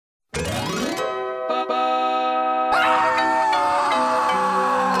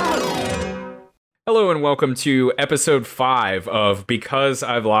Hello and welcome to episode 5 of Because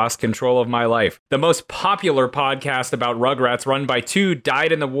I've Lost Control of My Life, the most popular podcast about Rugrats run by two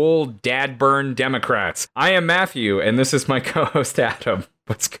dyed-in-the-wool dad-burn Democrats. I am Matthew, and this is my co-host Adam.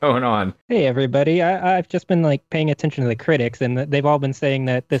 What's going on? Hey everybody, I've just been paying attention to the critics, and they've all been saying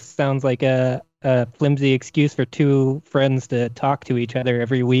that this sounds like a flimsy excuse for two friends to talk to each other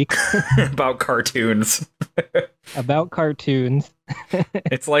every week. About cartoons. About cartoons.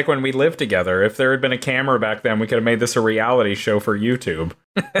 It's like when we lived together. If there had been a camera back then, we could have made this a reality show for YouTube.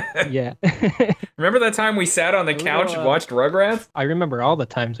 Yeah. Remember that time we sat on the couch and watched Rugrats? I remember all the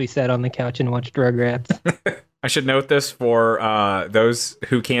times we sat on the couch and watched Rugrats. I should note this for those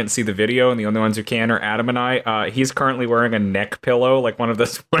who can't see the video, and the only ones who can are Adam and I. He's currently wearing a neck pillow, like one of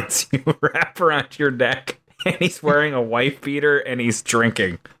those ones you wrap around your neck, and he's wearing a wife beater, and he's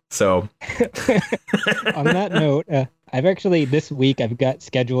drinking. So, on that note, this week I've got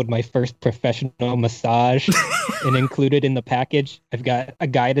scheduled my first professional massage, and included in the package, I've got a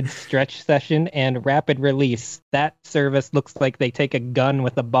guided stretch session and rapid release. That service looks like they take a gun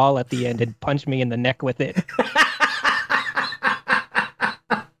with a ball at the end and punch me in the neck with it.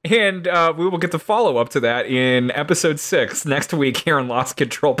 And we will get the follow-up to that in episode 6 next week here on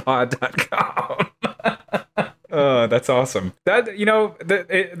LostControlPod.com. That's awesome.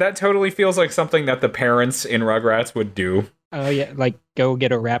 That totally feels like something that the parents in Rugrats would do. Oh yeah, go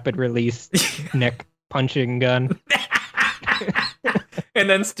get a rapid release neck punching gun. And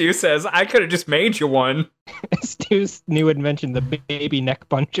then Stu says, I could have just made you one. Stu's new invention, the baby neck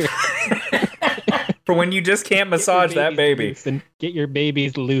puncher. For when you just can't massage that baby. And get your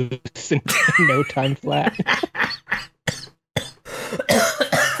babies loose in no time flat.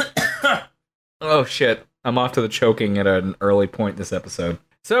 Oh shit. I'm off to the choking at an early point this episode.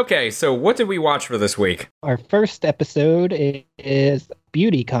 So what did we watch for this week? Our first episode is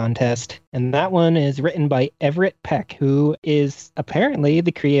Beauty Contest, and that one is written by Everett Peck, who is apparently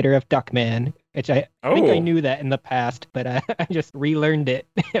the creator of Duckman, which I think I knew that in the past, but I just relearned it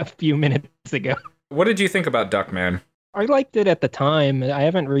a few minutes ago. What did you think about Duckman? I liked it at the time. I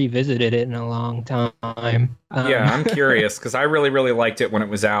haven't revisited it in a long time. Yeah, I'm curious, because I really, really liked it when it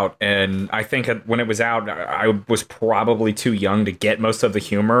was out, and I think when it was out, I was probably too young to get most of the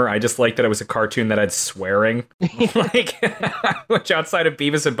humor. I just liked that it was a cartoon that had swearing, which outside of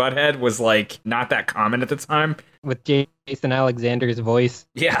Beavis and Butthead was, not that common at the time. With Jason Alexander's voice.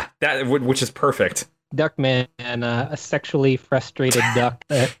 Yeah, which is perfect. Duckman, a sexually frustrated duck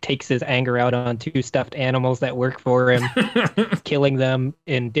that takes his anger out on two stuffed animals that work for him, killing them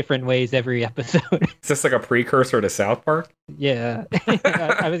in different ways every episode. Is this like a precursor to South Park? Yeah,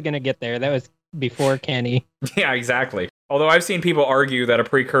 I was going to get there. That was before Kenny. Yeah, exactly. Although I've seen people argue that a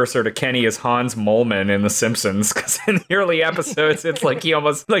precursor to Kenny is Hans Moleman in The Simpsons, because in the early episodes, it's like he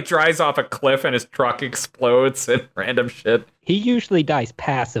almost drives off a cliff and his truck explodes and random shit. He usually dies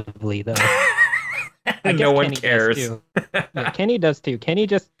passively, though. No one cares. Yeah, Kenny does too.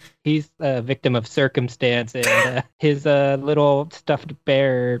 He's a victim of circumstance, and his little stuffed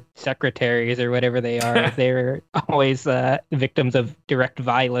bear secretaries or whatever they are, they're always victims of direct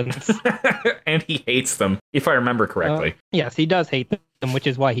violence. And he hates them, if I remember correctly. Yes, he does hate them, which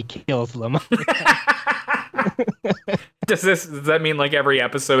is why he kills them. Does that mean every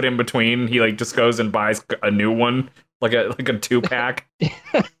episode in between he just goes and buys a new one? Like a 2-pack.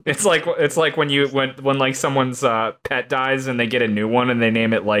 It's like when someone's pet dies and they get a new one and they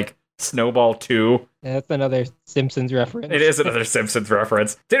name it Snowball 2. Yeah, that's another Simpsons reference. It is another Simpsons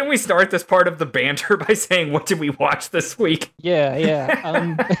reference. Didn't we start this part of the banter by saying, what did we watch this week? Yeah.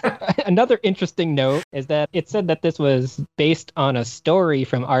 Another interesting note is that it said that this was based on a story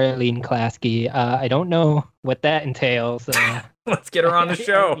from Arlene Klasky. I don't know what that entails. Let's get her on the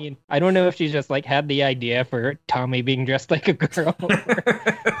show. I don't know if she just had the idea for Tommy being dressed like a girl,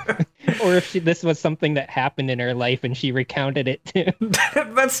 or if this was something that happened in her life and she recounted it to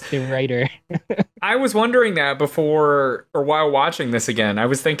the writer. I was wondering that before or while watching this again. I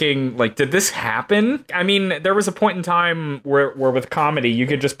was thinking, did this happen? I mean, there was a point in time where with comedy, you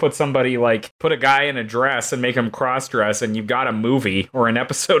could just put somebody put a guy in a dress and make him cross-dress, and you've got a movie or an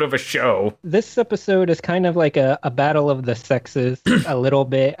episode of a show. This episode is kind of like a battle of the sexes a little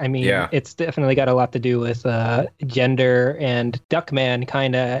bit. I mean, It's definitely got a lot to do with gender, and Duckman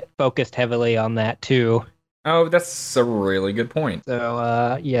kind of focused heavily on that too. Oh, that's a really good point. So,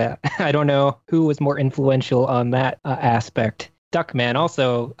 I don't know who was more influential on that aspect. Duckman,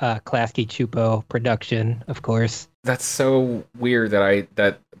 also Klasky Csupo production, of course. That's so weird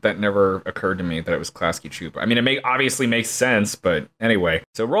that never occurred to me that it was Klasky Csupo. I mean, it obviously makes sense, but anyway.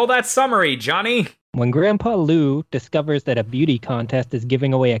 So roll that summary, Johnny. When Grandpa Lou discovers that a beauty contest is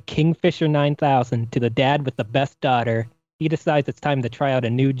giving away a Kingfisher 9000 to the dad with the best daughter, he decides it's time to try out a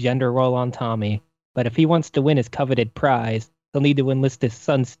new gender role on Tommy. But if he wants to win his coveted prize, he'll need to enlist his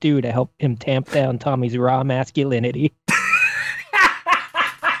son Stu to help him tamp down Tommy's raw masculinity.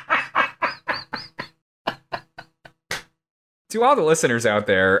 To all the listeners out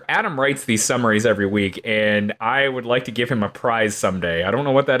there, Adam writes these summaries every week, and I would like to give him a prize someday. I don't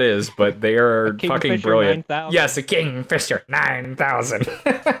know what that is, but they are fucking brilliant. 9000. Yes, a Kingfisher 9000.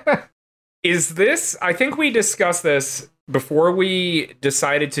 Is this, I think we discussed this before we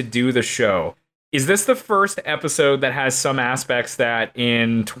decided to do the show. Is this the first episode that has some aspects that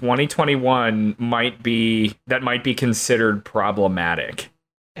in 2021 might be considered problematic?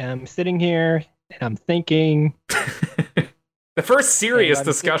 I'm sitting here and I'm thinking... The first serious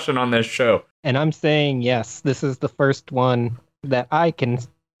discussion on this show. And I'm saying, yes, this is the first one that I can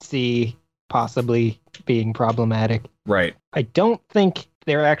see possibly being problematic. Right. I don't think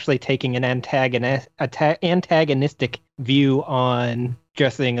they're actually taking an antagonistic view on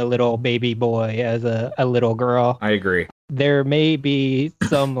dressing a little baby boy as a little girl. I agree. There may be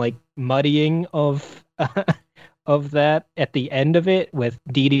some like muddying of of that at the end of it with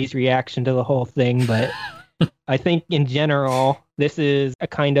Dee Dee's reaction to the whole thing, but I think in general this is a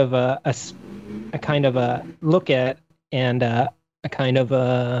kind of a kind of a look at and a kind of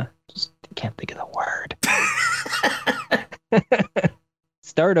a just can't think of the word.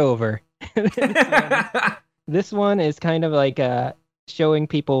 Start over. This one is kind of like showing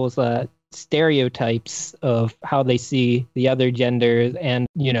people's stereotypes of how they see the other genders, and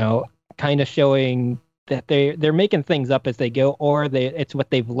kind of showing that they're making things up as they go, or it's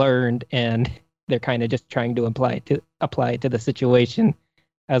what they've learned, and they're kind of just trying to apply it to the situation,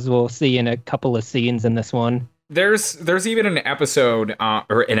 as we'll see in a couple of scenes in this one. There's even an episode.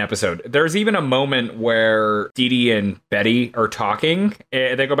 There's even a moment where Dee Dee and Betty are talking.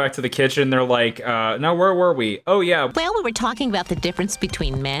 They go back to the kitchen. They're like, no, where were we? Oh, yeah. Well, we were talking about the difference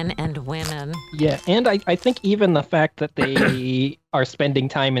between men and women. Yeah, and I think even the fact that they are spending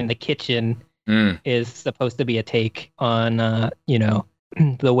time in the kitchen is supposed to be a take on,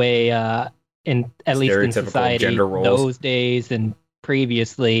 the way, in at least in society, those days and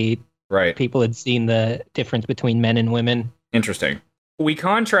previously, right, people had seen the difference between men and women. Interesting. We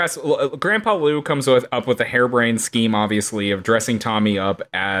contrast. Grandpa Lou comes up with a harebrained scheme, obviously, of dressing Tommy up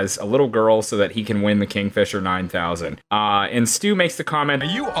as a little girl so that he can win the Kingfisher 9000. And Stu makes the comment, "Are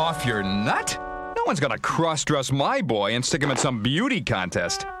you off your nut? No one's gonna cross-dress my boy and stick him in some beauty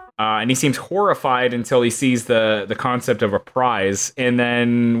contest." And he seems horrified until he sees the concept of a prize. And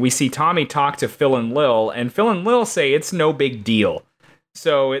then we see Tommy talk to Phil and Lil, and Phil and Lil say it's no big deal.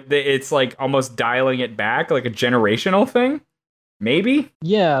 So it's like almost dialing it back, like a generational thing? Maybe?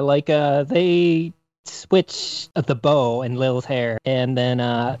 Yeah, like they switch the bow in Lil's hair, and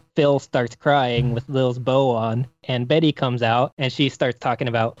then Phil starts crying with Lil's bow on, and Betty comes out, and she starts talking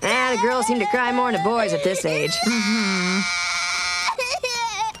about, the girls seem to cry more than the boys at this age.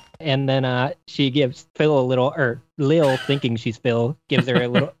 And then she gives Phil a little, or Lil, thinking she's Phil, gives her a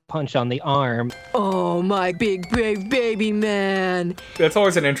little punch on the arm. Oh, my big brave baby man. That's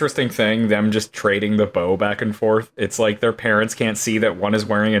always an interesting thing, them just trading the bow back and forth. It's like their parents can't see that one is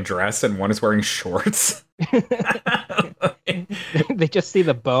wearing a dress and one is wearing shorts. They just see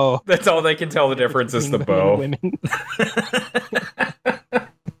the bow. That's all they can tell the difference is the bow. Women.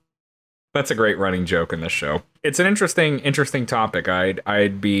 That's a great running joke in this show. It's an interesting topic.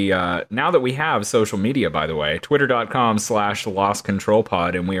 I'd be, now that we have social media, by the way,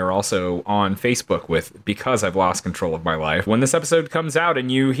 twitter.com/lostcontrolpod, and we are also on Facebook with Because I've Lost Control of My Life. When this episode comes out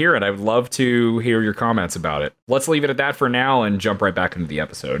and you hear it, I would love to hear your comments about it. Let's leave it at that for now and jump right back into the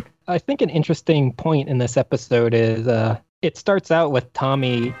episode. I think an interesting point in this episode is it starts out with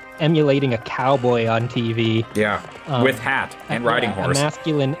Tommy emulating a cowboy on TV. Yeah, with hat and riding horse. A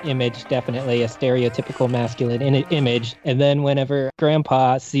masculine image, definitely a stereotypical masculine image. And then whenever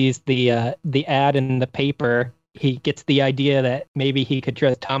Grandpa sees the ad in the paper, he gets the idea that maybe he could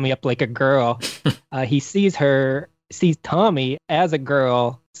dress Tommy up like a girl. He sees Tommy as a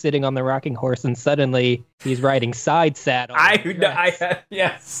girl sitting on the rocking horse, and suddenly he's riding side saddle.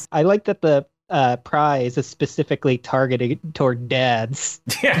 Yes. I like that the prize is specifically targeted toward dads.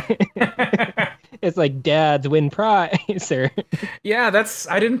 Yeah. It's like dads win prize. Yeah,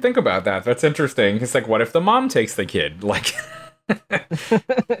 I didn't think about that. That's interesting. It's like, what if the mom takes the kid? Like,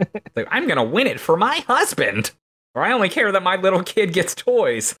 I'm gonna win it for my husband. Or I only care that my little kid gets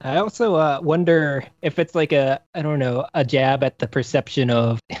toys. I also wonder if it's like a jab at the perception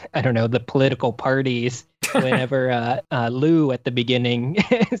of, the political parties. Whenever Lou at the beginning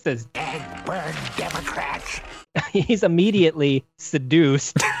says, Bird Democrats. He's immediately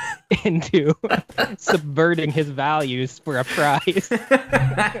seduced into subverting his values for a prize.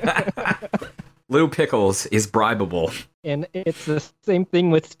 Lou Pickles is bribable. And it's the same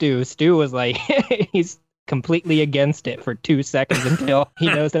thing with Stu. Stu was like, he's completely against it for 2 seconds until he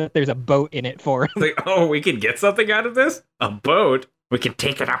knows that there's a boat in it for him. Like, oh, we can get something out of this? A boat? We can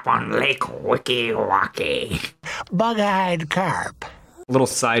take it up on Lake Wikiwacky. Bug-eyed carp. Little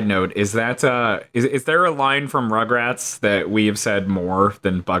side note, is that is there a line from Rugrats that we have said more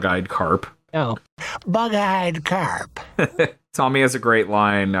than bug-eyed carp? No. Bug-eyed carp. Tommy has a great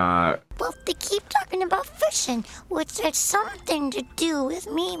line. Well, they keep talking about fishing, which has something to do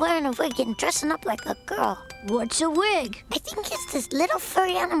with me wearing a wig and dressing up like a girl. What's a wig? I think it's this little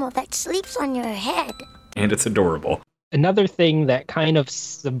furry animal that sleeps on your head. And it's adorable. Another thing that kind of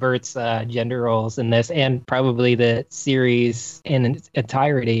subverts gender roles in this, and probably the series in its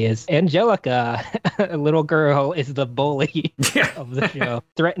entirety, is Angelica, a little girl, is the bully of the show,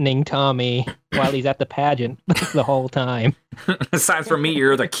 threatening Tommy while he's at the pageant the whole time. Aside from me,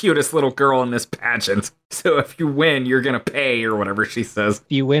 you're the cutest little girl in this pageant. So if you win, you're going to pay, or whatever she says.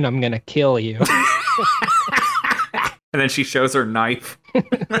 If you win, I'm going to kill you. And then she shows her knife.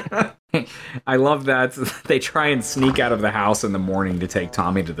 I love that. They try and sneak out of the house in the morning to take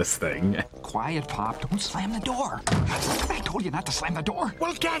Tommy to this thing. Quiet, Pop. Don't slam the door. I told you not to slam the door.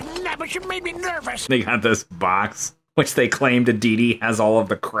 Well, dadnabbit, you made me nervous. They got this box, which they claim to Dee Dee has all of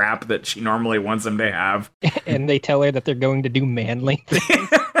the crap that she normally wants him to have. And they tell her that they're going to do manly things.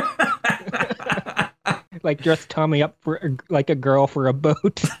 Like dress Tommy up for like a girl for a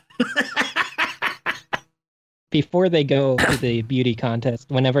boat. Before they go to the beauty contest,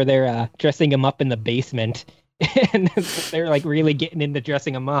 whenever they're dressing him up in the basement, and they're like really getting into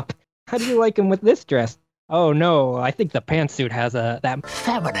dressing him up. How do you like him with this dress? Oh no, I think the pantsuit has that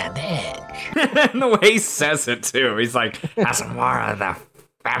feminine edge. And the way he says it too, he's like, has more of the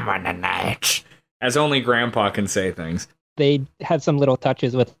feminine edge. As only Grandpa can say things. They had some little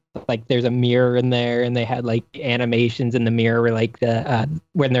touches with, like, there's a mirror in there, and they had like animations in the mirror where, like, the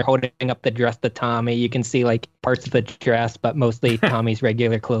when they're holding up the dress to Tommy, you can see like parts of the dress, but mostly Tommy's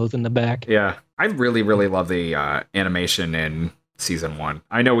regular clothes in the back. Yeah, I really, really love the animation in season 1.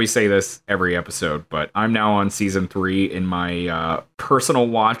 I know we say this every episode, but I'm now on season 3 in my personal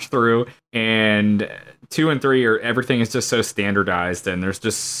watch through, and 2 and 3 are everything is just so standardized, and there's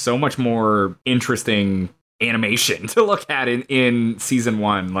just so much more interesting animation to look at in season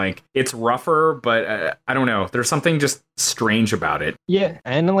 1. Like, it's rougher, but I don't know, there's something just strange about it. Yeah,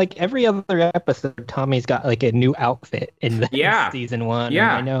 and like every other episode, Tommy's got like a new outfit in the season 1.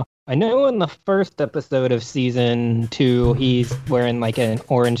 Yeah, I know in the first episode of season 2 he's wearing like an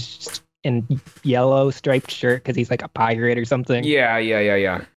orange and yellow striped shirt because he's like a pirate or something. Yeah.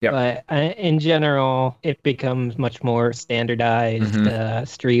 Yep. But in general, it becomes much more standardized,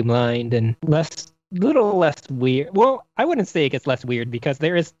 streamlined, and little less weird. Well, I wouldn't say it gets less weird because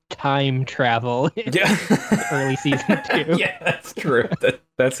there is time travel in early season 2. Yeah, that's true.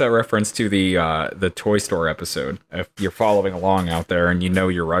 That's a reference to the Toy Store episode, if you're following along out there and you know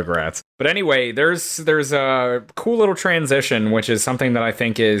your Rugrats. But anyway, there's a cool little transition, which is something that I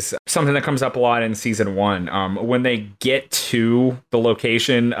think is something that comes up a lot in season 1. When they get to the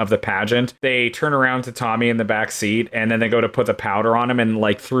location of the pageant, they turn around to Tommy in the back seat, and then they go to put the powder on him, and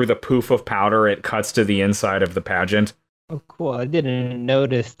like through the poof of powder, it cuts to the inside of the pageant. Oh, cool. I didn't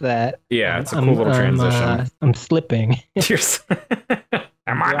notice that. Yeah, it's a cool little transition. I'm slipping.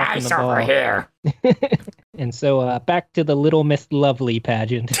 I'm on ice over here. And so back to the Little Miss Lovely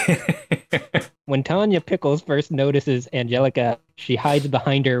pageant. When Tanya Pickles first notices Angelica, she hides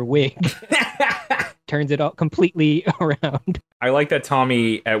behind her wig. Turns it all completely around. I like that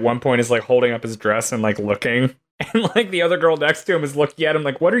Tommy at one point is like holding up his dress and like looking. And like the other girl next to him is looking at him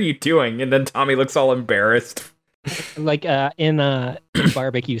like, what are you doing? And then Tommy looks all embarrassed. Like in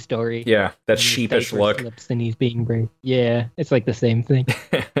Barbecue Story. Yeah, that sheepish look. Slips and he's being brave. Yeah, it's like the same thing.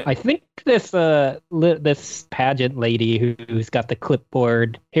 I think this this pageant lady who's got the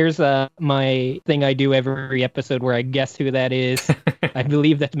clipboard. Here's my thing I do every episode where I guess who that is. I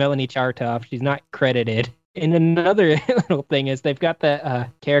believe that's Melanie Chartoff. She's not credited. And another little thing is they've got the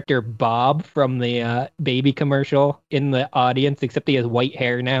character Bob from the baby commercial in the audience, except he has white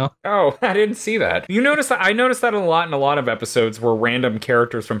hair now. Oh, I didn't see that. You notice that? I noticed that a lot in a lot of episodes where random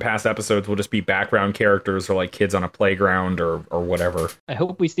characters from past episodes will just be background characters or like kids on a playground or whatever. I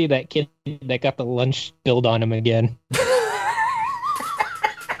hope we see that kid that got the lunch spilled on him again.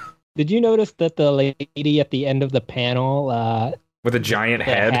 Did you notice that the lady at the end of the panel with a giant the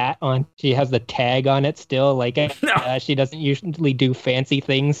head hat on, she has the tag on it still? Like she doesn't usually do fancy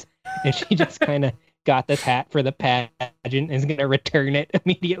things, and she just kind of got this hat for the pageant and is going to return it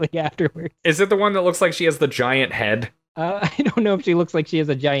immediately afterwards. Is it the one that looks like she has the giant head? I don't know if she looks like she has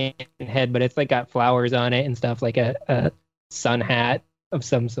a giant head, but it's like got flowers on it and stuff, like a sun hat of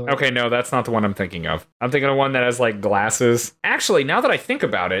some sort. Okay, no, that's not the one I'm thinking of. I'm thinking of one that has like glasses. Actually, now that I think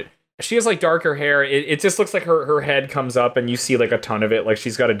about it, she has like darker hair. It just looks like her head comes up and you see like a ton of it. Like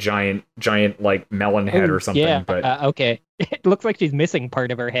she's got a giant like melon head or something. Yeah, but okay. It looks like she's missing part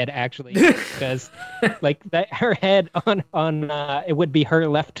of her head actually, because like that her head on it would be her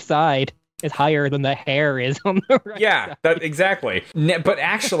left side is higher than the hair is on the right side. That exactly. But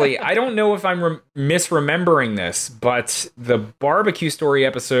actually, I don't know if I'm misremembering this, but the barbecue story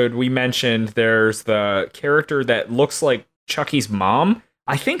episode we mentioned, there's the character that looks like Chucky's mom.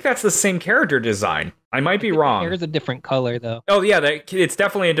 I think that's the same character design. I might be wrong. The hair is a different color, though. Oh, yeah, it's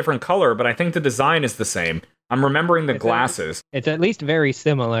definitely a different color, but I think the design is the same. I'm remembering the glasses. It's at least very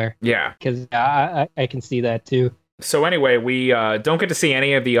similar. Yeah. Because I can see that, too. So anyway, we don't get to see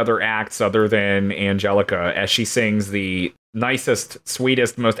any of the other acts other than Angelica as she sings the nicest,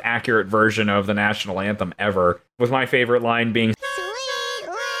 sweetest, most accurate version of the national anthem ever, with my favorite line being...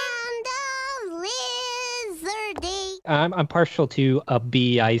 I'm partial to a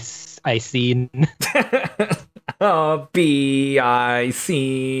bee I seen. A bee I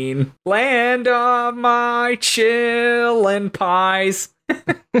seen, land of my chillin' pies.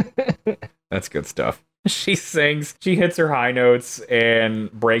 That's good stuff. She sings, she hits her high notes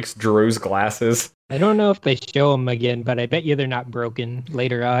and breaks Drew's glasses. I don't know if they show them again, but I bet you they're not broken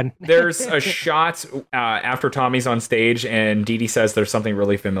later on. There's a shot after Tommy's on stage and Dee Dee says there's something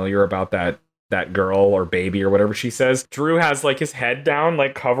really familiar about that girl or baby or whatever she says. Drew has like his head down,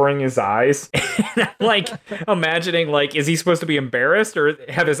 like covering his eyes. And I'm like imagining, like, is he supposed to be embarrassed or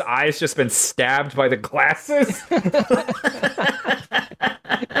have his eyes just been stabbed by the glasses?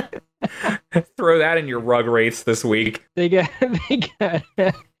 Throw that in your rug race this week. They got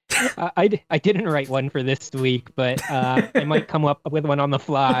I didn't write one for this week, but I might come up with one on the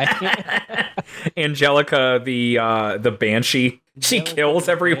fly. Angelica, the banshee. She kills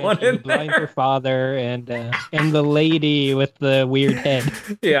everyone in there. Blind her father and the lady with the weird head.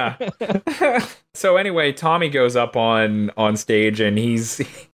 Yeah. So anyway, Tommy goes up on stage and he's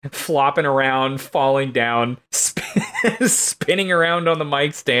flopping around, falling down, spinning around on the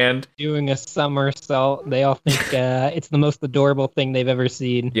mic stand, doing a somersault. They all think it's the most adorable thing they've ever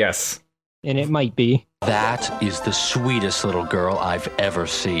seen. Yes. And it might be. That is the sweetest little girl I've ever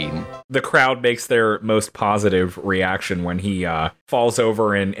seen. The crowd makes their most positive reaction when he falls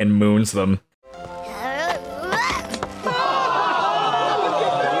over and moons them.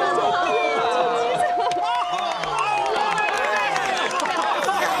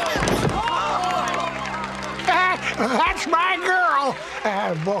 That's my girl.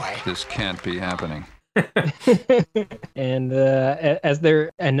 Boy. This can't be happening. And as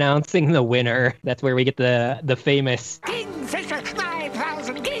they're announcing the winner, that's where we get the famous Kingfisher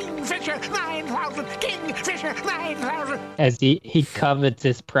 9000, Kingfisher 9000, Kingfisher 9000. as he covets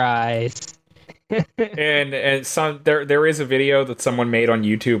his prize. and there is a video that someone made on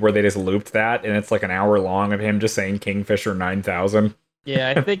YouTube where they just looped that, and it's like an hour long of him just saying Kingfisher 9000.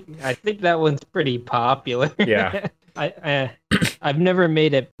 Yeah, I think that one's pretty popular. Yeah. I've never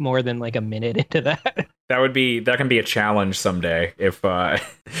made it more than like a minute into that. That can be a challenge someday if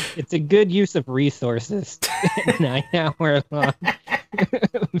It's a good use of resources. 9 hour long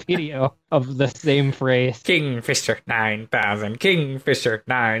video of the same phrase. Kingfisher 9000, Kingfisher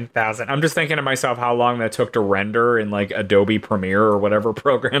 9000. I'm just thinking to myself how long that took to render in like Adobe Premiere or whatever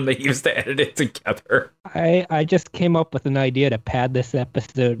program they used to edit it together. I just came up with an idea to pad this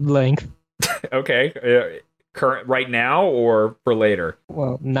episode length. Okay. Current right now or for later?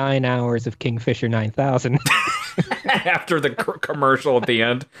 Well, 9 hours of Kingfisher 9000. After the commercial at the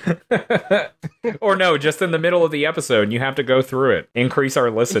end. Or no, just in the middle of the episode, and you have to go through it. Increase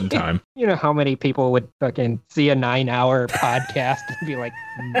our listen time. You know how many people would fucking see a 9 hour podcast and be like,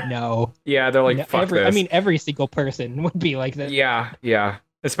 no. Yeah, they're like, fuck this. I mean, every single person would be like that. Yeah.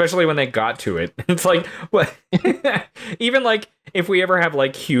 Especially when they got to it. It's like, what? Even like, if we ever have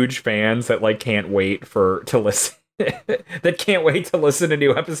like huge fans that like can't wait to listen. That can't wait to listen to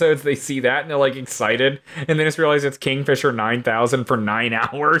new episodes, they see that and they're like excited, and then just realize it's Kingfisher 9000 for 9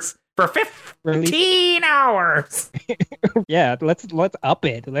 hours for 15 hours. Yeah, let's up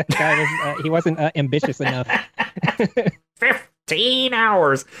it. That guy was he wasn't ambitious enough. 15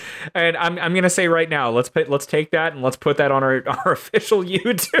 hours. And I'm gonna say right now, let's take that and let's put that on our official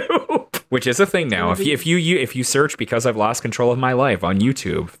YouTube, which is a thing now. If you search Because I've Lost Control of My Life on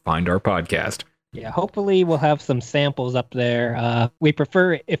YouTube, find our podcast. Yeah, hopefully we'll have some samples up there. We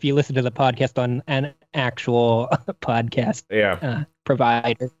prefer if you listen to the podcast on an actual podcast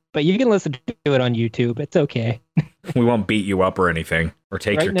provider. But you can listen to it on YouTube. It's okay. We won't beat you up or anything, or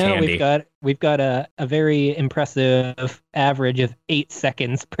take your candy. Right now, we've got a very impressive average of 8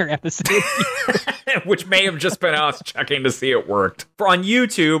 seconds per episode. Which may have just been us checking to see it worked. On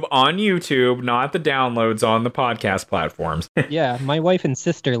YouTube, not the downloads on the podcast platforms. Yeah, my wife and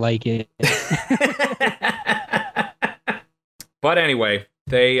sister like it. But anyway,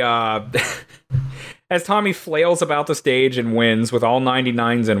 they as Tommy flails about the stage and wins with all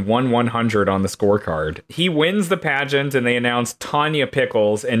 99s and 100 on the scorecard. He wins the pageant and they announce Tanya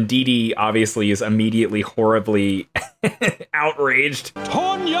Pickles, and Dee Dee obviously is immediately horribly outraged.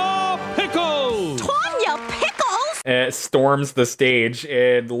 Tanya Pickles! Tanya Pickles? Storms the stage,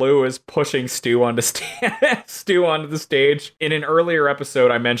 and Lou is pushing Stu onto the stage. In an earlier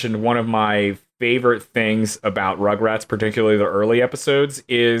episode, I mentioned one of my favorite things about Rugrats, particularly the early episodes,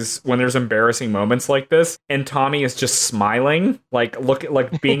 is when there's embarrassing moments like this, and Tommy is just smiling, like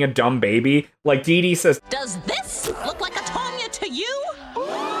being a dumb baby. Like Dee Dee says, "Does this look like a Tanya to you?"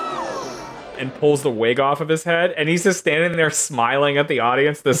 and pulls the wig off of his head, and he's just standing there smiling at the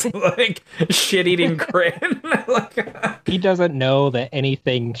audience, this like shit-eating grin. He doesn't know that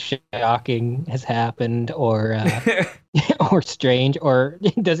anything shocking has happened or or strange, or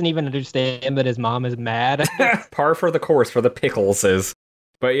he doesn't even understand that his mom is mad. Par for the course for the Pickleses.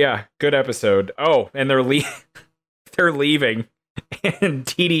 But yeah, good episode. Oh, and they're leaving, and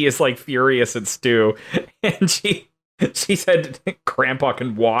Dee Dee is like furious at Stu, and she said Grandpa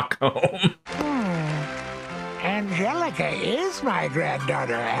can walk home. Angelica is my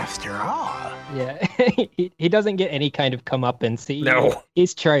granddaughter after all. Yeah, he doesn't get any kind of comeuppance. No.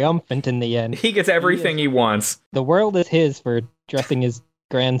 He's triumphant in the end. He gets everything he wants. The world is his for dressing his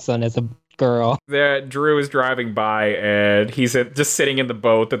grandson as a girl. Drew is driving by, and he's just sitting in the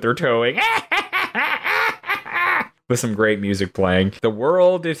boat that they're towing. With some great music playing. The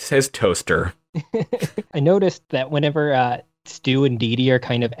world is his toaster. I noticed that whenever Stu and Dee Dee are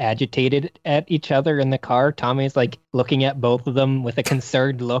kind of agitated at each other in the car, Tommy's like looking at both of them with a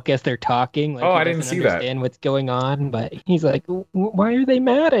concerned look as they're talking. Like, I didn't see that. Understand what's going on, but he's like, why are they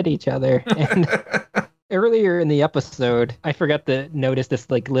mad at each other? And earlier in the episode, I forgot to notice this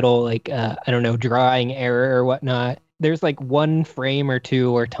like little like I don't know, drawing error or whatnot. There's like one frame or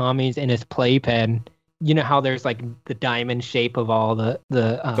two where Tommy's in his playpen. You know how there's like the diamond shape of all the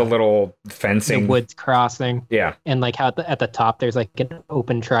little fencing, the woods crossing. Yeah, and like how at the top there's like an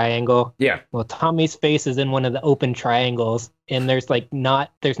open triangle. Yeah. Well, Tommy's face is in one of the open triangles, and there's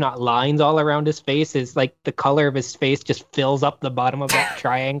not lines all around his face. It's like the color of his face just fills up the bottom of that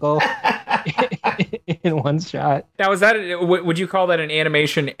triangle in one shot. Now, is that would you call that an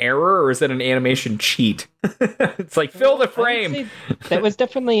animation error, or is that an animation cheat? It's like fill the frame. That was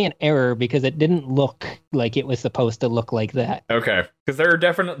definitely an error because it didn't look like it was supposed to look like that. Okay, because there are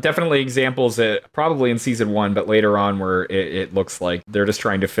definitely examples that probably in season 1, but later on where it looks like they're just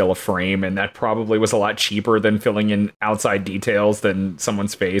trying to fill a frame, and that probably was a lot cheaper than filling in outside details than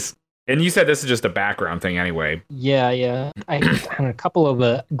someone's face. And you said this is just a background thing anyway. Yeah. A couple of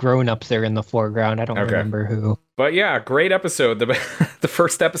the grown-ups are in the foreground. I don't remember who. But yeah, great episode. The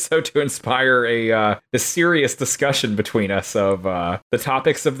first episode to inspire a serious discussion between us of the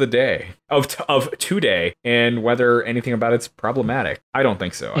topics of the day, of today, and whether anything about it's problematic. I don't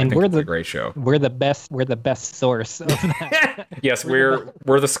think so. I think it's a great show. We're the best source of that. Yes, we're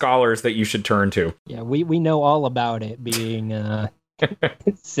the scholars that you should turn to. Yeah, we know all about it being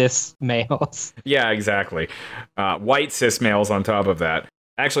cis males. Yeah, exactly. White cis males on top of that.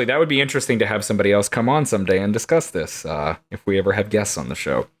 Actually, that would be interesting to have somebody else come on someday and discuss this, if we ever have guests on the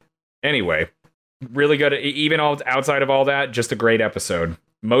show. Anyway, really good. Even outside of all that, just a great episode.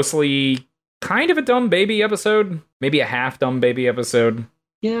 Mostly kind of a dumb baby episode. Maybe a half dumb baby episode.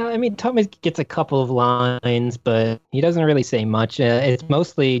 Yeah, I mean, Tommy gets a couple of lines, but he doesn't really say much. It's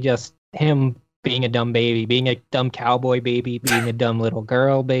mostly just him being a dumb baby, being a dumb cowboy baby, being a dumb little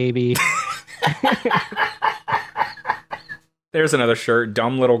girl baby. There's another shirt,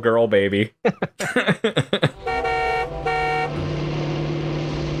 dumb little girl baby.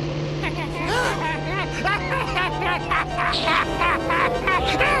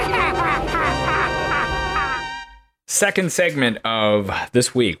 second segment of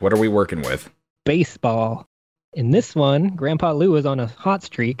this week. What are we working with? Baseball. In this one, Grandpa Lou is on a hot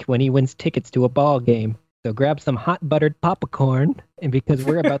streak when he wins tickets to a ball game. So grab some hot buttered popcorn, and because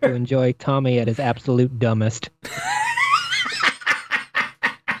we're about to enjoy Tommy at his absolute dumbest.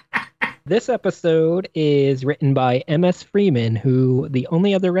 This episode is written by M.S. Freeman, who the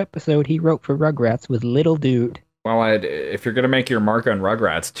only other episode he wrote for Rugrats was Little Dude. Well, if you're going to make your mark on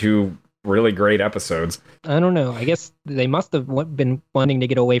Rugrats, 2 really great episodes. I don't know. I guess they must have been wanting to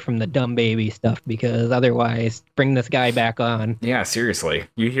get away from the dumb baby stuff, because otherwise, bring this guy back on. Yeah, seriously.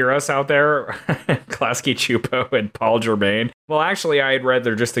 You hear us out there? Klasky Chupo and Paul Germain. Well, actually, I had read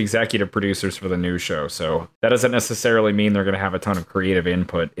they're just executive producers for the new show, so that doesn't necessarily mean they're going to have a ton of creative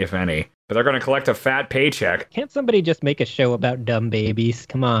input, if any. But they're going to collect a fat paycheck. Can't somebody just make a show about dumb babies?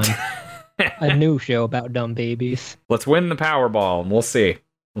 Come on. A new show about dumb babies. Let's win the Powerball, and we'll see.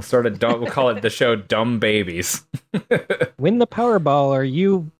 We'll call it the show Dumb Babies. Win the Powerball, or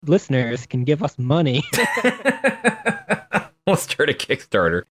you listeners can give us money. We'll start a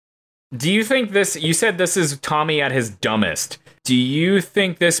Kickstarter. Do you think you said this is Tommy at his dumbest. Do you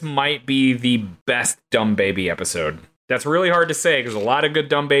think this might be the best Dumb Baby episode? That's really hard to say, because a lot of good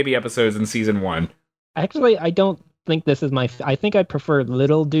Dumb Baby episodes in season 1. Actually, I don't think this is I think I prefer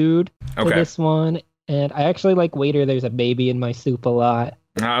Little Dude for this one. And I actually like Waiter, There's a Baby in My Soup a lot.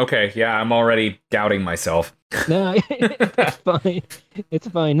 Okay, yeah, I'm already doubting myself. No, it's fine. It's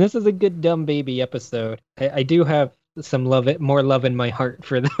fine. This is a good Dumb Baby episode. I do have some more love in my heart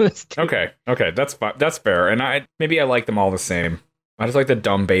for those two. Okay, that's fair. And maybe I like them all the same. I just like the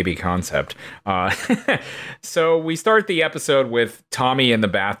Dumb Baby concept. So we start the episode with Tommy in the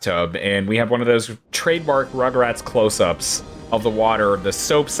bathtub, and we have one of those trademark Rugrats close-ups of the water, the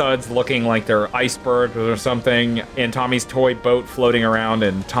soap suds looking like they're icebergs or something, and Tommy's toy boat floating around,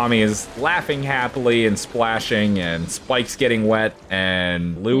 and Tommy is laughing happily and splashing, and Spike's getting wet,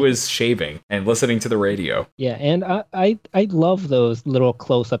 and Lou is shaving and listening to the radio. Yeah, and I love those little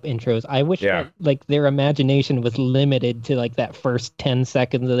close-up intros. I wish that, like, their imagination was limited to like that first 10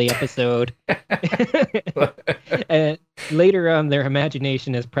 seconds of the episode. And later on, their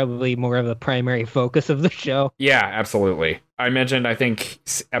imagination is probably more of the primary focus of the show. Yeah, absolutely. I mentioned, I think,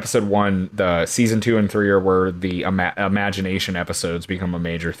 episode 1, the season 2 and 3 are where the imagination episodes become a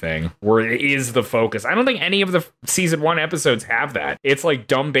major thing, where it is the focus. I don't think any of the season 1 episodes have that. It's like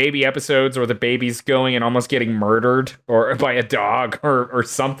Dumb Baby episodes, or the baby's going and almost getting murdered or by a dog or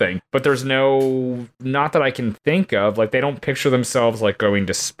something. But there's not that I can think of, like, they don't picture themselves like going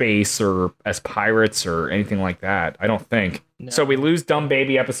to space or as pirates or anything like that. I don't think. No. So we lose Dumb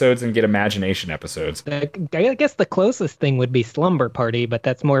Baby episodes and get imagination episodes. I guess the closest thing would be Slumber Party, but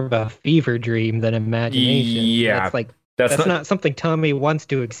that's more of a fever dream than imagination. Yeah. That's not something Tommy wants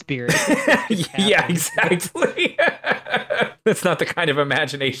to experience. Yeah, exactly. That's not the kind of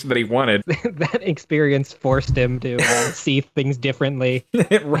imagination that he wanted. That experience forced him to see things differently.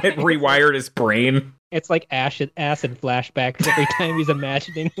 It rewired his brain. It's like acid flashbacks every time he's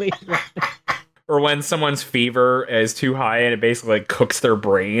imagining later. Or when someone's fever is too high and it basically like cooks their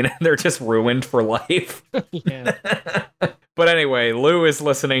brain. They're just ruined for life. Yeah. But anyway, Lou is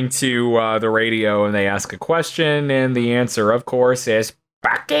listening to the radio, and they ask a question, and the answer, of course, is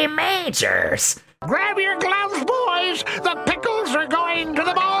Bucky Majors. Grab your gloves, boys. The Pickles are going to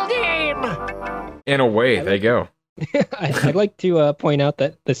the ball game. And away they go. I'd like to point out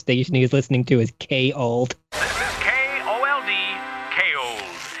that the station he's listening to is K-Old. This is K-O-L-D, K-Old.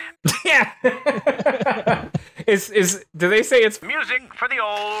 Yeah. Do they say it's music for the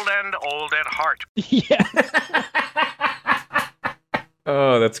old and old at heart? Yeah.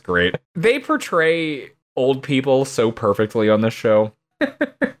 Oh, that's great. They portray old people so perfectly on this show.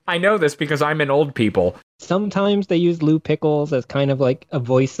 I know this because I'm an old people. Sometimes they use Lou Pickles as kind of like a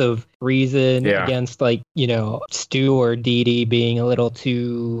voice of reason against, like, Stu or Dee Dee being a little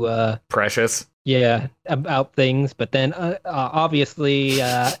too precious. Yeah, about things. But then obviously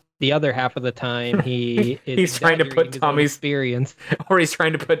the other half of the time he's trying to put Tommy's experience, or he's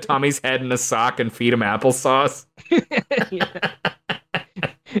trying to put Tommy's head in a sock and feed him applesauce. Yeah.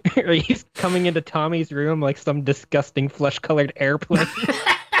 Or he's coming into Tommy's room like some disgusting flesh-colored airplane.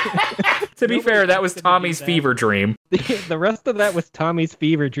 To be fair, that was Tommy's fever dream. The rest of that was Tommy's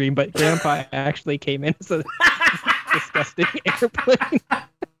fever dream, but Grandpa actually came in as a disgusting airplane.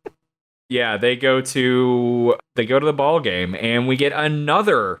 Yeah, they go to the ball game, and we get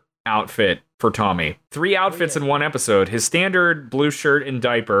another outfit for Tommy. 3 outfits in one episode. His standard blue shirt and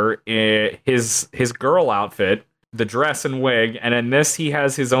diaper, his girl outfit, the dress and wig, and in this he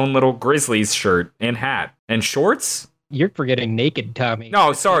has his own little Grizzlies shirt and hat and shorts. You're forgetting Naked Tommy.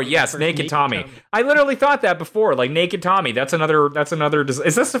 No, sorry. Yes, Naked Tommy. I literally thought that before. Like Naked Tommy. That's another.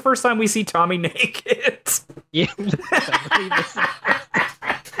 Is this the first time we see Tommy naked? Yeah. I believe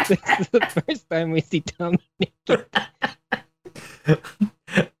this is the first time we see Tommy naked.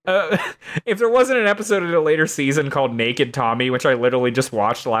 If there wasn't an episode in a later season called Naked Tommy, which I literally just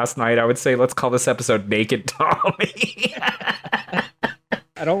watched last night, I would say let's call this episode Naked Tommy.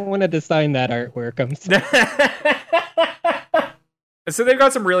 I don't want to design that artwork. I'm sorry. So they've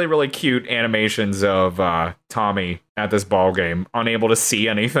got some really, really cute animations of Tommy at this ball game, unable to see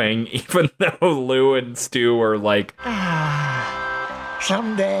anything, even though Lou and Stu are like,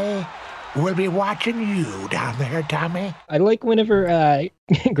 someday we'll be watching you down there, Tommy. I like whenever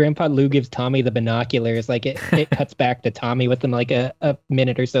Grandpa Lou gives Tommy the binoculars, like it cuts back to Tommy with them like a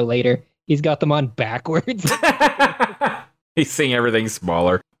minute or so later. He's got them on backwards. He's seeing everything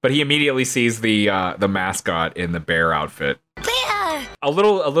smaller, but he immediately sees the mascot in the bear outfit. Bear! A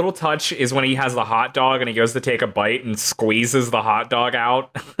little touch is when he has the hot dog and he goes to take a bite and squeezes the hot dog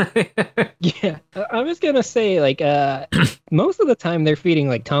out. Yeah, I was gonna say like most of the time they're feeding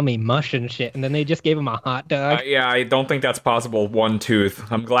like Tommy mush and shit, and then they just gave him a hot dog. Yeah, I don't think that's possible. One tooth.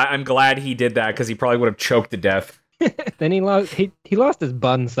 I'm glad he did that because he probably would have choked to death. Then he lost his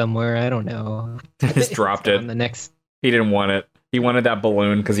bun somewhere. I don't know. Just dropped it. On the next. He didn't want it. He wanted that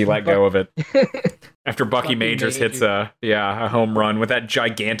balloon because he let go of it. After Bucky Majors hits a home run with that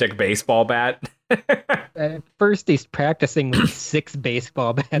gigantic baseball bat. At first, he's practicing with 6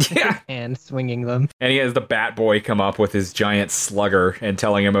 baseball bats and swinging them. And he has the Bat Boy come up with his giant slugger and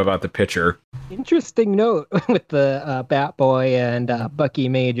telling him about the pitcher. Interesting note with the Bat Boy and Bucky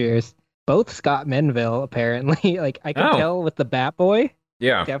Majors. Both Scott Menville, apparently. Like, I can tell with the Bat Boy.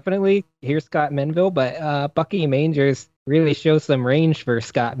 Yeah. Definitely here's Scott Menville, but Bucky Majors really shows some range for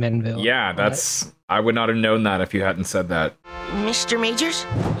Scott Menville. Yeah, I would not have known that if you hadn't said that. Mr. Majors?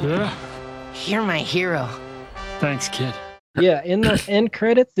 Yeah? You're my hero. Thanks, kid. Yeah, in the end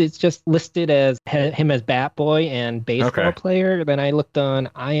credits, it's just listed as him as Bat Boy and baseball player. Then I looked on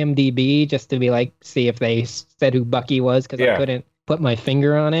IMDb just to be like, see if they said who Bucky was, because I couldn't put my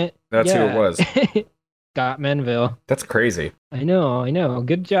finger on it. That's who it was. Scott Menville. That's crazy. I know.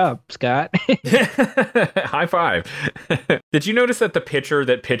 Good job, Scott. High five. Did you notice that the pitcher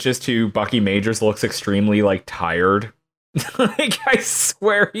that pitches to Bucky Majors looks extremely, like, tired? Like, I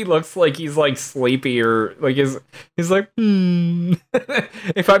swear he looks like he's, like, sleepy or, like, he's like,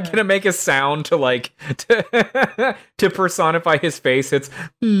 If I'm gonna make a sound to, like, to personify his face, it's,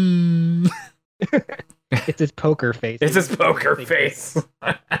 It's his poker face. It's his poker face.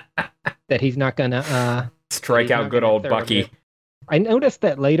 That he's not gonna strike out good old Bucky. I noticed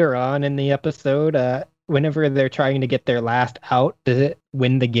that later on in the episode, whenever they're trying to get their last out to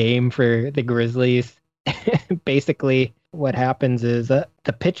win the game for the Grizzlies, basically what happens is the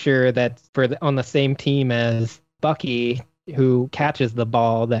pitcher that's on the same team as Bucky, who catches the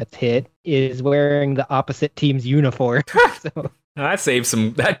ball that's hit, is wearing the opposite team's uniform. So that saves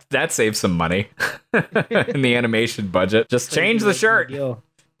some money in the animation budget. Just change the shirt.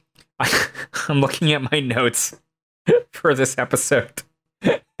 I'm looking at my notes for this episode.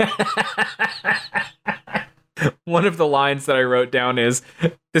 One of the lines that I wrote down is,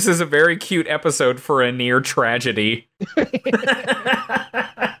 "This is a very cute episode for a near tragedy."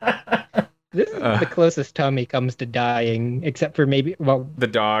 This is the closest Tommy comes to dying, except for maybe, the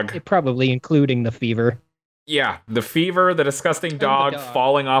dog. Probably including the fever. Yeah, the fever, the disgusting dog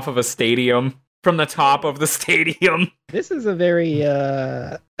falling off of a stadium from the top of the stadium. This is a very,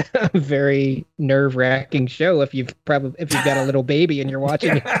 very nerve-wracking show if you've got a little baby and you're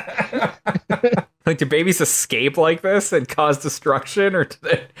watching it. Like, do babies escape like this and cause destruction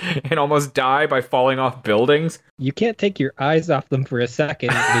and almost die by falling off buildings? You can't take your eyes off them for a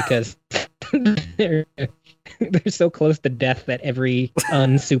second because they're so close to death that every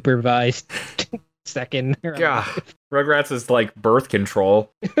unsupervised second. God, Rugrats is like birth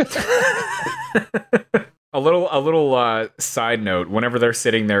control. A little side note, whenever they're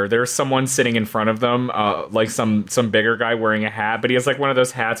sitting there, there's someone sitting in front of them, like some bigger guy wearing a hat, but he has like one of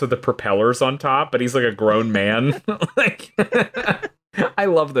those hats with the propellers on top, but he's like a grown man. Like, I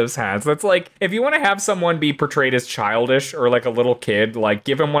love those hats. That's like, if you want to have someone be portrayed as childish or like a little kid, like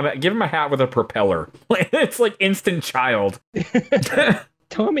give him a hat with a propeller. It's like instant child.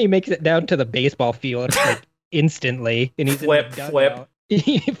 Tommy makes it down to the baseball field like instantly, and he's flip.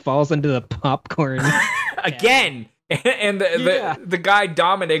 He falls into the popcorn again, and the guy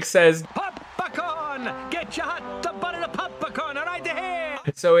Dominic says, "Popcorn, get your hot butter popcorn right here."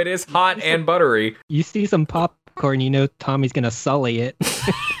 So it is hot and buttery. You see some popcorn, you know Tommy's gonna sully it.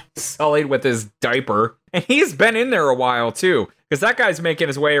 Sullied with his diaper. And he's been in there a while, too. Because that guy's making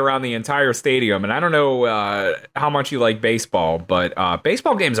his way around the entire stadium. And I don't know how much you like baseball, but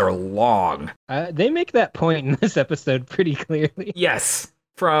baseball games are long. They make that point in this episode pretty clearly. Yes.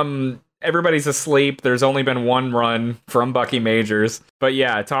 From everybody's asleep. There's only been one run from Bucky Majors. But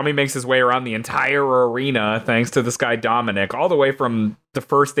yeah, Tommy makes his way around the entire arena thanks to this guy Dominic, all the way from the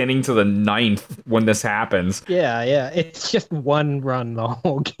first inning to the ninth when this happens. Yeah. It's just one run the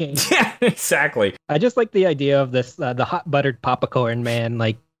whole game. Yeah, exactly. I just like the idea of this, the hot buttered popcorn man,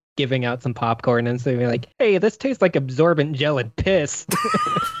 like giving out some popcorn and saying like, hey, this tastes like absorbent gel and piss.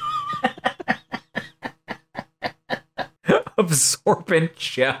 Absorbent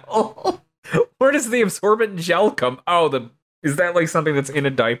gel? Where does the absorbent gel come? Is that like something that's in a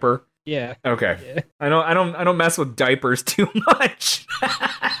diaper? Yeah. Okay. Yeah. I don't mess with diapers too much.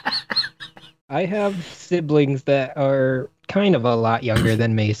 I have siblings that are kind of a lot younger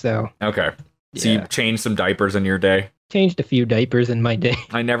than me, so. Okay. So Yeah. you changed some diapers in your day? Changed a few diapers in my day.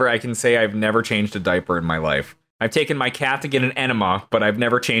 I can say I've never changed a diaper in my life. I've taken my cat to get an enema, but I've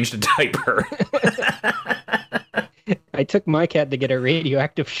never changed a diaper. I took my cat to get a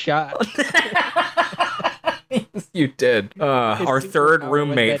radioactive shot. You did. Our third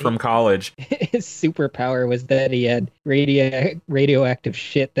roommate from college. His superpower was that he had radioactive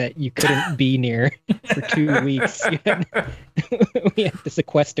shit that you couldn't be near for 2 weeks. We had to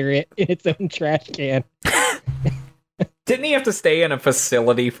sequester it in its own trash can. Didn't he have to stay in a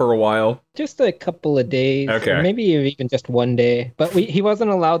facility for a while? Just a couple of days. Okay. Or maybe even just one day. But he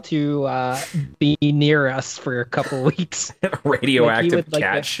wasn't allowed to be near us for a couple weeks. Radioactive Like,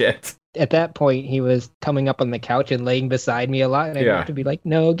 cat shit. At that point, he was coming up on the couch and laying beside me a lot. And I'd have to be like,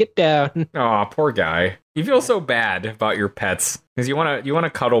 no, get down. Aw, poor guy. You feel so bad about your pets. Because you wanna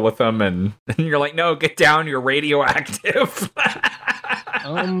cuddle with them and you're like, no, get down, you're radioactive.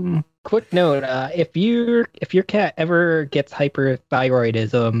 Quick note, if your cat ever gets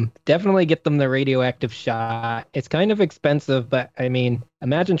hyperthyroidism, definitely get them the radioactive shot. It's kind of expensive, but I mean,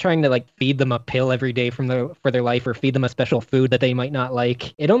 imagine trying to like feed them a pill every day for their life, or feed them a special food that they might not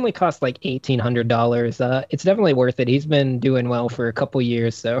like. It only costs like $1,800. It's definitely worth it. He's been doing well for a couple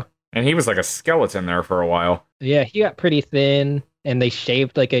years, so. And he was like a skeleton there for a while. Yeah, he got pretty thin, and they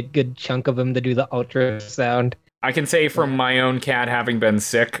shaved like a good chunk of him to do the ultrasound. I can say from my own cat having been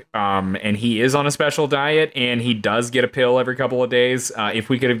sick, and he is on a special diet, and he does get a pill every couple of days. If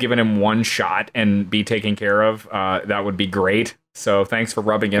we could have given him one shot and be taken care of, that would be great. So thanks for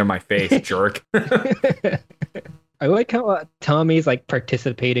rubbing it in my face, jerk. I like how Tommy's like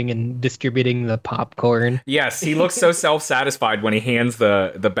participating in distributing the popcorn. Yes, he looks so self-satisfied when he hands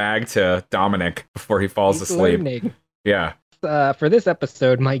the bag to Dominic before he falls He's asleep. learning. Yeah. For this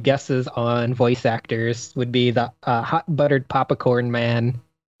episode, my guesses on voice actors would be the hot buttered popcorn man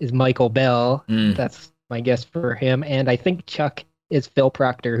is Michael Bell. That's my guess for him. And I think Chuck is Phil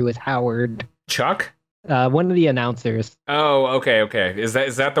Proctor, who is Howard. Chuck? One of the announcers. Oh, okay. Is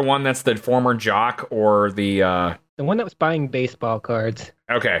that the one that's the former jock or the one that was buying baseball cards?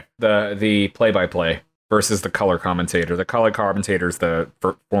 Okay, the play-by-play versus the color commentator. The color commentator's the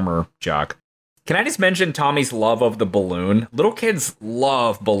former jock. Can I just mention Tommy's love of the balloon? Little kids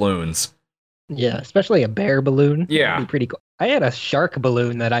love balloons. Yeah, especially a bear balloon. Yeah. That'd be pretty cool. I had a shark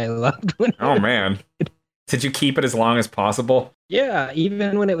balloon that I loved. Oh, man. Did you keep it as long as possible? Yeah,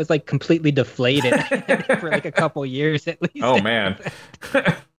 even when it was like completely deflated for like a couple years at least. Oh, man.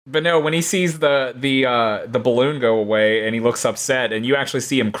 But no, when he sees the balloon go away and he looks upset, and you actually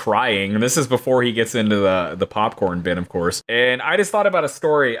see him crying, and this is before he gets into the popcorn bin, of course. And I just thought about a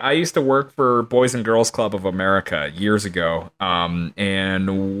story. I used to work for Boys and Girls Club of America years ago.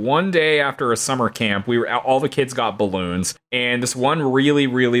 And one day after a summer camp, all the kids got balloons, and this one really,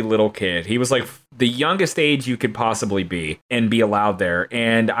 really little kid, he was like the youngest age you could possibly be and be allowed there.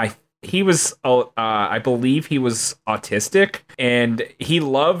 And he was, I believe he was autistic, and he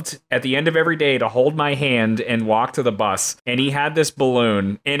loved at the end of every day to hold my hand and walk to the bus. And he had this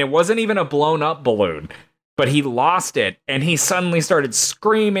balloon, and it wasn't even a blown up balloon, but he lost it. And he suddenly started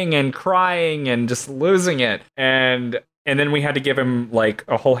screaming and crying and just losing it. And then we had to give him like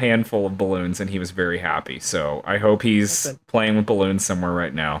a whole handful of balloons, and he was very happy. So I hope he's playing with balloons somewhere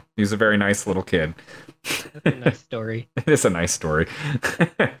right now. He's a very nice little kid. That's a nice story. It is a nice story.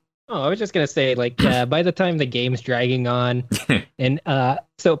 Oh, I was just going to say, like, by the time the game's dragging on, and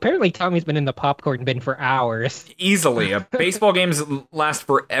so apparently Tommy's been in the popcorn bin for hours. Easily. Baseball games last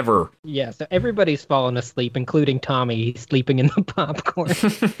forever. Yeah, so everybody's fallen asleep, including Tommy, sleeping in the popcorn.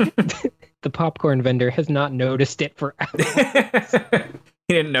 The popcorn vendor has not noticed it for hours.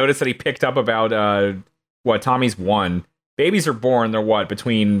 He didn't notice that he picked up about, Tommy's 1. Babies are born, they're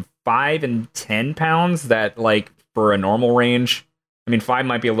between 5 and 10 pounds that, like, for a normal range, I mean, 5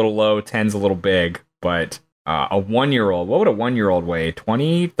 might be a little low, 10's a little big, but a 1-year-old, what would a 1-year-old weigh?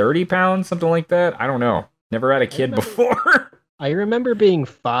 20, 30 pounds, something like that? I don't know. Never had a kid before. I remember being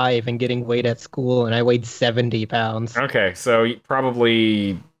 5 and getting weighed at school, and I weighed 70 pounds. Okay, so I'm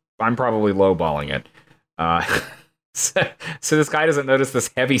probably lowballing it. So this guy doesn't notice this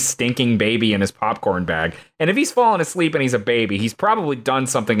heavy, stinking baby in his popcorn bag. And if he's fallen asleep and he's a baby, he's probably done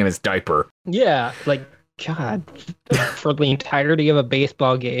something in his diaper. Yeah, like, God, for the entirety of a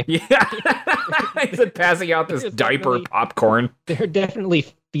baseball game. Yeah. He's been passing out this diaper popcorn. There are definitely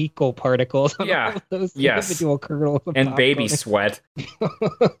fecal particles on all those individual kernels of and popcorn. Baby sweat.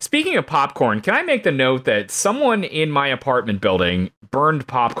 Speaking of popcorn, can I make the note that someone in my apartment building burned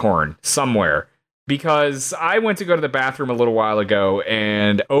popcorn somewhere? Because I went to go to the bathroom a little while ago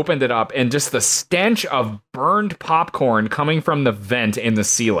and opened it up, and just the stench of burned popcorn coming from the vent in the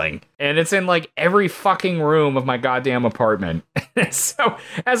ceiling. And it's in like every fucking room of my goddamn apartment. So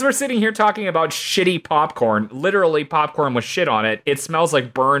as we're sitting here talking about shitty popcorn, literally popcorn with shit on it, it smells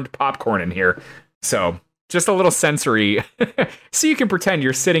like burned popcorn in here. So just a little sensory, so you can pretend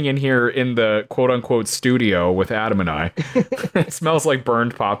you're sitting in here in the quote-unquote studio with Adam and I. It smells like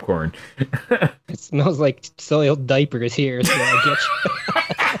burned popcorn. It smells like soiled diapers here, so I get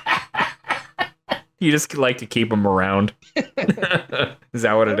you. You just like to keep them around. Is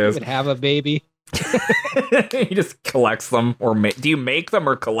that what it is? I don't even have a baby. He just collects them, or do you make them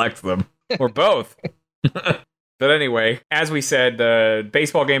or collect them? Or both? But anyway, as we said, the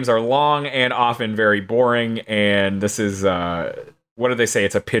baseball games are long and often very boring, and this is, what do they say?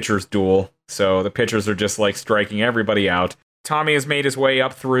 It's a pitcher's duel. So the pitchers are just like striking everybody out. Tommy has made his way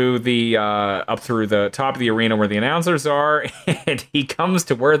up through the top of the arena where the announcers are, and he comes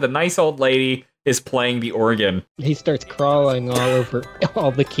to where the nice old lady is playing the organ. He starts crawling all over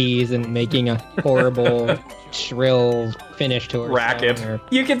all the keys and making a horrible, shrill finish to her racket.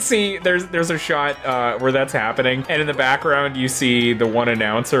 You can see there's a shot where that's happening, and in the background you see the one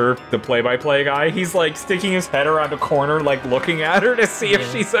announcer, the play-by-play guy. He's like sticking his head around a corner, like looking at her to see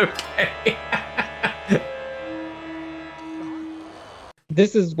if she's okay.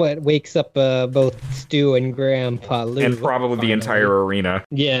 This is what wakes up both Stu and Grandpa Lou. And probably the entire arena.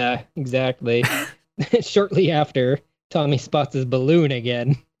 Yeah, exactly. Shortly after, Tommy spots his balloon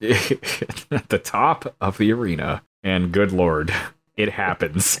again. At the top of the arena. And good lord, it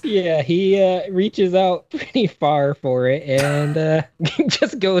happens. Yeah, he reaches out pretty far for it and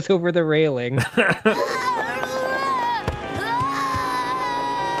just goes over the railing.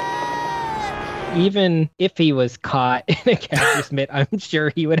 Even if he was caught in a catcher's mitt, I'm sure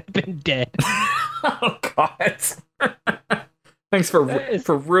he would have been dead. Oh, God. Thanks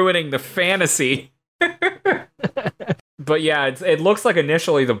for ruining the fantasy. But yeah, it looks like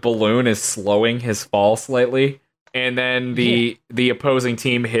initially the balloon is slowing his fall slightly. And then the opposing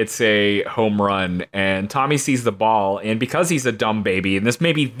team hits a home run, and Tommy sees the ball, and because he's a dumb baby, and this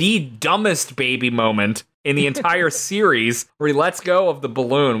may be the dumbest baby moment in the entire series, where he lets go of the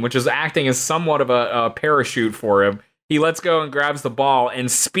balloon, which is acting as somewhat of a parachute for him. He lets go and grabs the ball and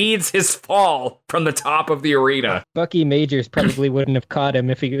speeds his fall from the top of the arena. Bucky Majors probably wouldn't have caught him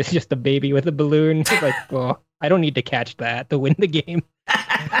if he was just a baby with a balloon. He's like, well, I don't need to catch that to win the game.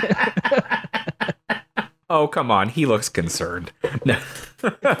 Oh, come on. He looks concerned. No.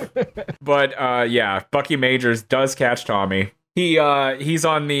 But yeah, Bucky Majors does catch Tommy. He's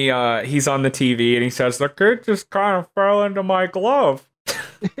on the TV and he says, the kid just kind of fell into my glove.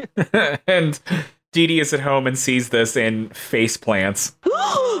 And Dee Dee is at home and sees this and face plants.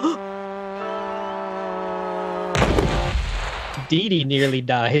 Dee Dee nearly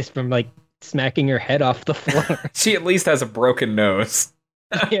dies from like smacking her head off the floor. She at least has a broken nose.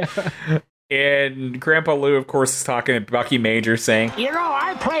 Yeah. And Grandpa Lou, of course, is talking to Bucky Majors, saying, You know,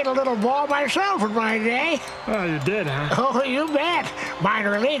 I played a little ball myself in my day. Oh, you did, huh? Oh, you bet.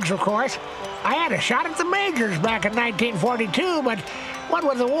 Minor leagues, of course. I had a shot at the majors back in 1942, but what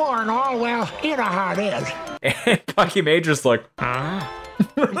with the war and all, well, you know how it is. And Bucky Majors like, I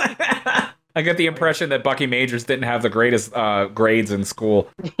get the impression that Bucky Majors didn't have the greatest grades in school.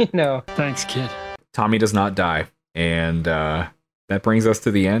 No. Thanks, kid. Tommy does not die. And that brings us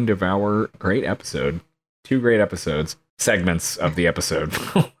to the end of our great episode. 2 great episodes. Segments of the episode.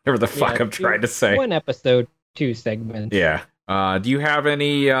 Whatever the fuck I'm trying to say. 1 episode, 2 segments. Yeah. Do you have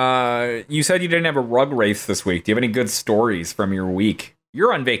any... you said you didn't have a rug race this week. Do you have any good stories from your week?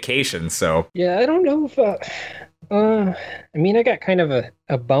 You're on vacation, so... Yeah, I don't know if... I mean, I got kind of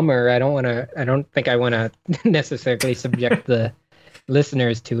a bummer. I don't think I want to necessarily subject the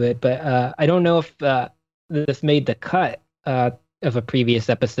listeners to it, but I don't know if this made the cut. of a previous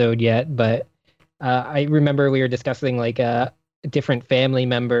episode yet, but I remember we were discussing like different family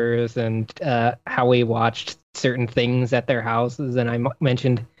members and how we watched certain things at their houses, and I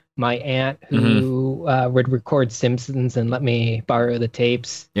mentioned my aunt who would record Simpsons and let me borrow the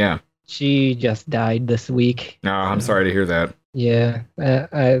tapes. Yeah. She just died this week. No, I'm sorry to hear that. Yeah,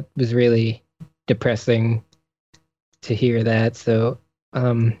 it was really depressing to hear that. So,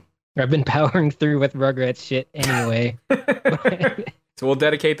 I've been powering through with Rugrats shit anyway. So we'll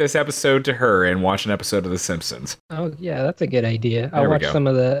dedicate this episode to her and watch an episode of The Simpsons. Oh, yeah, that's a good idea. There I'll we watch go. some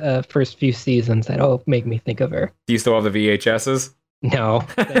of the first few seasons. That'll make me think of her. Do you still have the VHSs? No.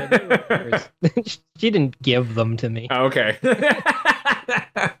 They were hers. She didn't give them to me. Oh, okay.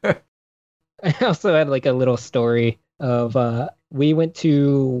 I also had like a little story of we went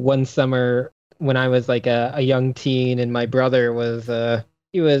to one summer when I was like a young teen, and my brother was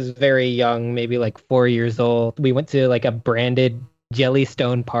he was very young, maybe like 4 years old. We went to like a branded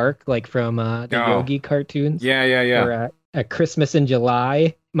Jellystone Park, like from the Yogi cartoons. Yeah. Or a Christmas in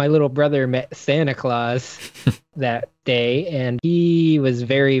July. My little brother met Santa Claus that day, and he was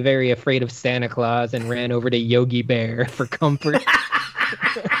very, very afraid of Santa Claus and ran over to Yogi Bear for comfort.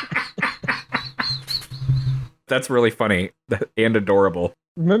 That's really funny and adorable.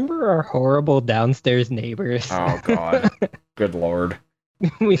 Remember our horrible downstairs neighbors? Oh, God. Good Lord.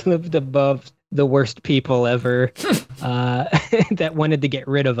 We lived above the worst people ever that wanted to get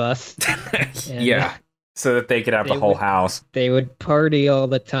rid of us. And Yeah. So that they could have the whole house. They would party all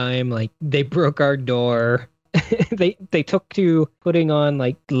the time. Like, they broke our door. They took to putting on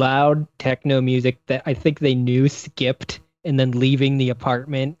like loud techno music that I think they knew skipped, and then leaving the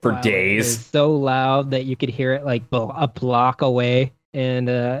apartment For while days. It was so loud that you could hear it like a block away. And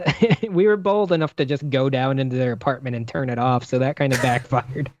we were bold enough to just go down into their apartment and turn it off, so that kind of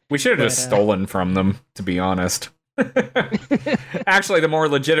backfired. We should have just stolen from them, to be honest. Actually, the more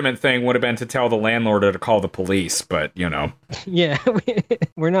legitimate thing would have been to tell the landlord to call the police, but, you know. Yeah,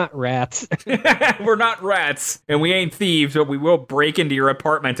 we're not rats. We're not rats, and we ain't thieves, but we will break into your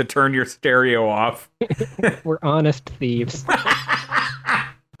apartment to turn your stereo off. We're honest thieves.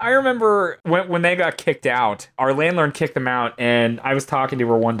 I remember when they got kicked out, our landlord kicked them out, and I was talking to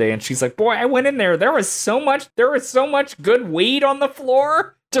her one day, and she's like, boy, I went in there. There was so much good weed on the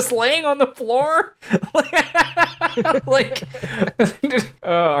floor, just laying on the floor.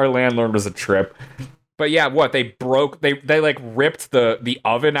 Our landlord was a trip. But yeah, what, they like ripped the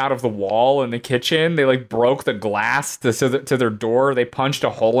oven out of the wall in the kitchen. They like broke the glass to their door. They punched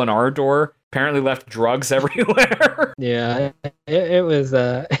a hole in our door. Apparently left drugs everywhere. Yeah, it was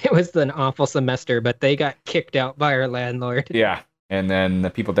an awful semester, but they got kicked out by our landlord. Yeah, and then the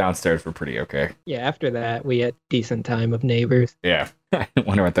people downstairs were pretty okay. Yeah, after that, we had decent time of neighbors. Yeah, I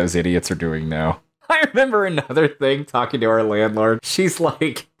wonder what those idiots are doing now. I remember another thing talking to our landlord. She's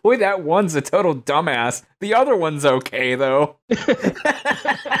like, boy, that one's a total dumbass. The other one's okay, though.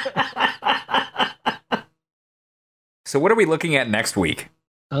 So what are we looking at next week?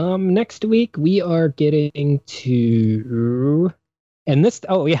 Next week we are getting to, and this,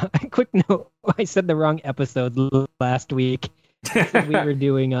 oh yeah, quick note, I said the wrong episode last week. So we were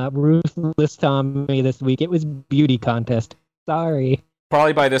doing Ruthless Tommy this week. It was beauty contest. Sorry.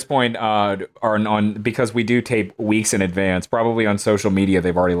 Probably by this point, because we do tape weeks in advance, probably on social media,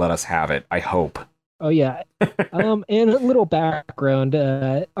 they've already let us have it. I hope. Oh yeah. And a little background.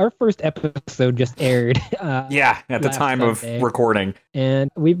 Our first episode just aired. Yeah, at the time Sunday. Of recording. And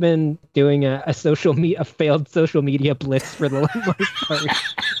we've been doing a failed social media blitz for the most part.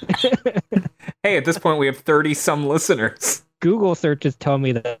 Hey, at this point we have 30 some listeners. Google searches tell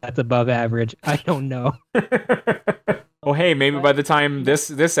me that that's above average. I don't know. Well, hey, maybe by the time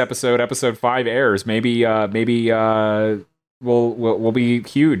this episode 5 airs, maybe we'll be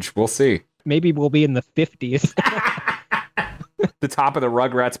huge. We'll see. Maybe we'll be in the 50s. The top of the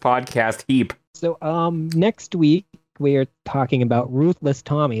Rugrats podcast heap. So, next week we are talking about Ruthless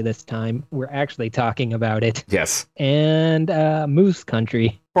Tommy. This time we're actually talking about it. Yes. And Moose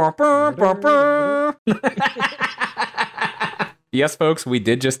Country. Yes, folks, we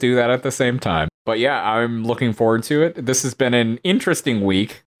did just do that at the same time. But yeah, I'm looking forward to it. This has been an interesting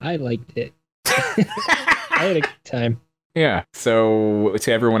week. I liked it. I had a good time. Yeah, so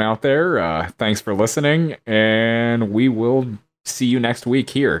to everyone out there, thanks for listening, and we will see you next week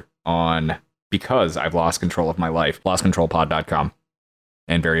here on Because I've Lost Control of My Life, lostcontrolpod.com,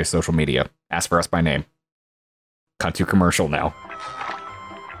 and various social media. Ask for us by name. Cut to commercial now.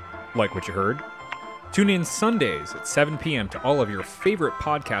 Like what you heard? Tune in Sundays at 7 p.m. to all of your favorite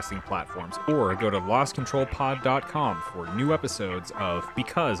podcasting platforms, or go to lostcontrolpod.com for new episodes of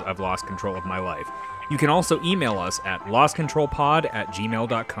Because I've Lost Control of My Life. You can also email us at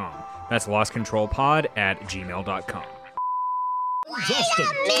lostcontrolpod@gmail.com. That's lostcontrolpod@gmail.com. Justin.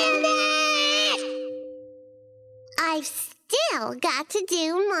 I've still got to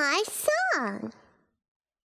do my song.